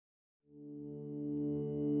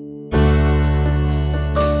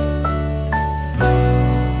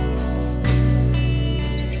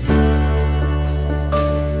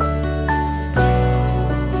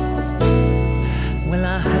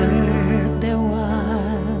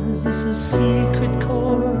was a secret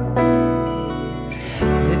chord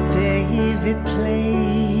that David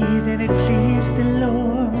played, and it pleased the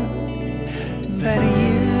Lord. But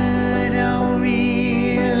you don't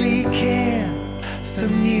really care for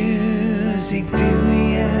music, do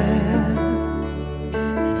ya?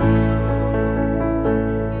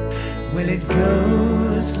 Well, it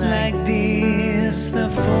goes like this: the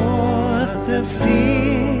fourth, the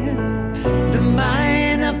fifth, the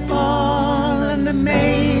minor fall and the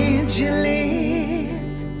major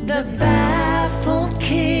lift, the baffled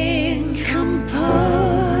king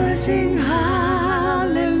composing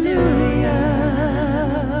hallelujah.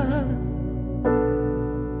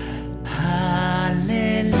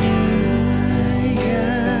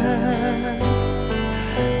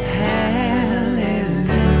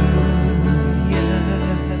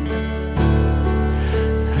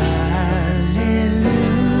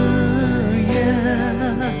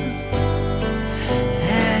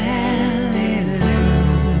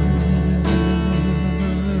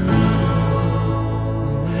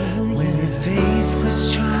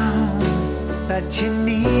 But you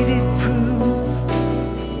needed proof.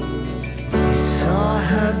 You saw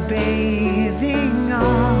her bathing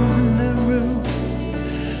on the roof,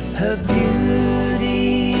 her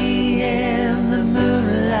beauty and the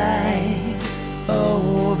moonlight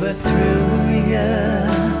overthrew you.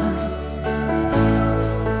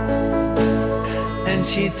 And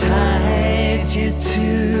she tied you to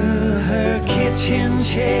her kitchen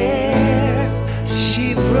chair.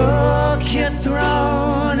 She broke your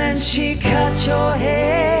throne and she cut your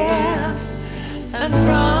hair, and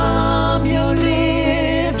from your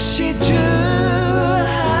lips she drew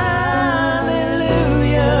hallelujah.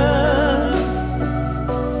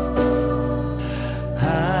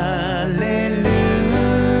 Hallelujah.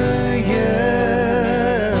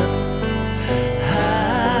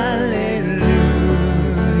 Hallelujah.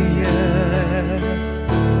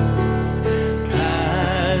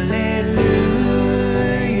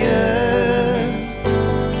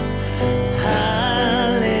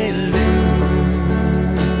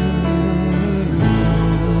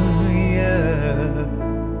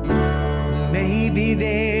 Maybe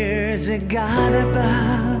there's a God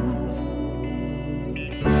above,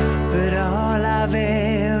 but all I've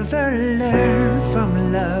ever learned from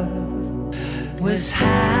love was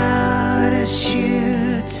how to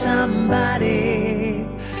shoot somebody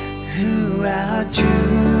who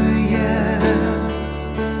outdrew you.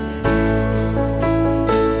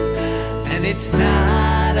 And it's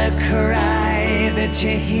not a cry that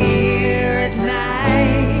you hear at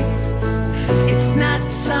night. It's not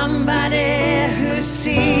somebody